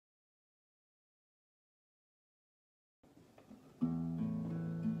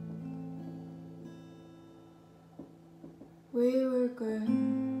We were good,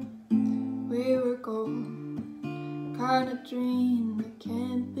 we were gold, kind of dream that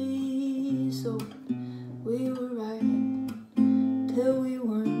can't be sold. We were right till we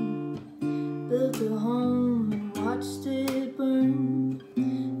weren't, built a home and watched it burn.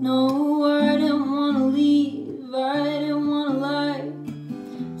 No, I didn't want to leave, I didn't want to lie.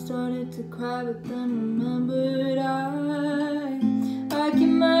 Started to cry but then remembered I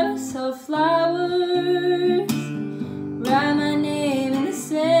can buy myself flowers, write my name in the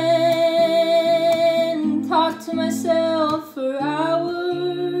sand, talk to myself for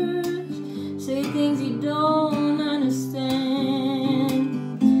hours, say things you don't understand.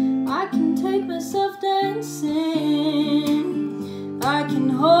 I can take myself dancing, I can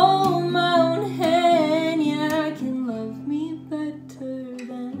hold my own hand. Yeah, I can love me better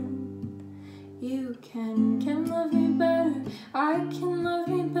than you can love me better. I can love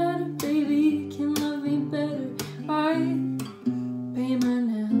me better, baby, can love me better. I paint my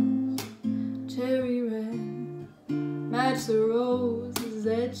nails cherry red, match the roses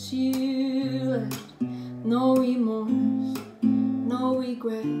that you left. No remorse, no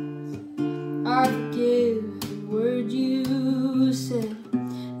regrets, I forgive the word you said.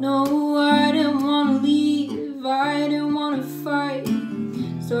 No, I didn't want to leave, I didn't want to fight.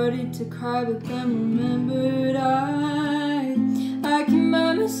 Started to cry but then remembered I can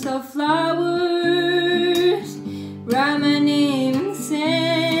buy myself flowers, write my name in the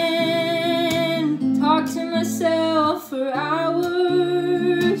sand, talk to myself for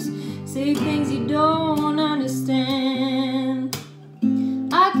hours, say things you don't understand.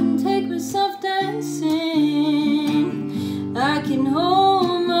 I can take myself dancing, I can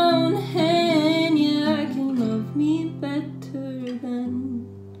hold my own hand. Yeah, I can love me better than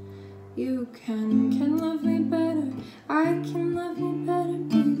you can love me better. I can love me better,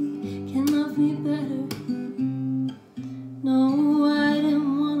 baby, can love me better. No, I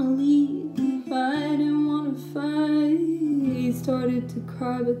didn't want to leave, I didn't want to fight. Started to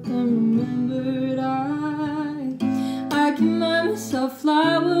cry but then remembered I can buy myself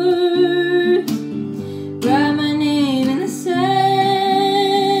flowers, write my name in the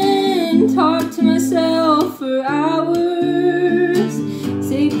sand, talk to myself for hours,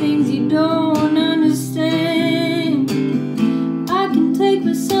 say things you don't understand. I can take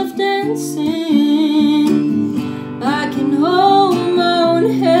myself dancing, I can hold my own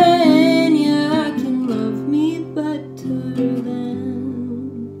hand. Yeah, I can love me better than.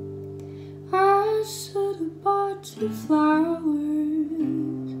 I should have bought you flowers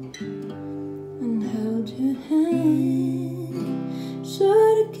and held your hand,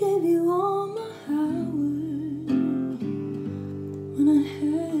 should have gave you all my hours when I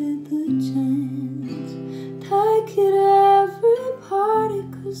had the chance. Take you to every party,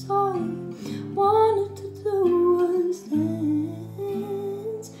 'cause all you wanted to do was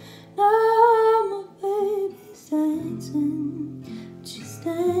dance. Now my baby's dancing, she's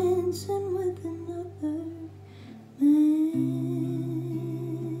dancing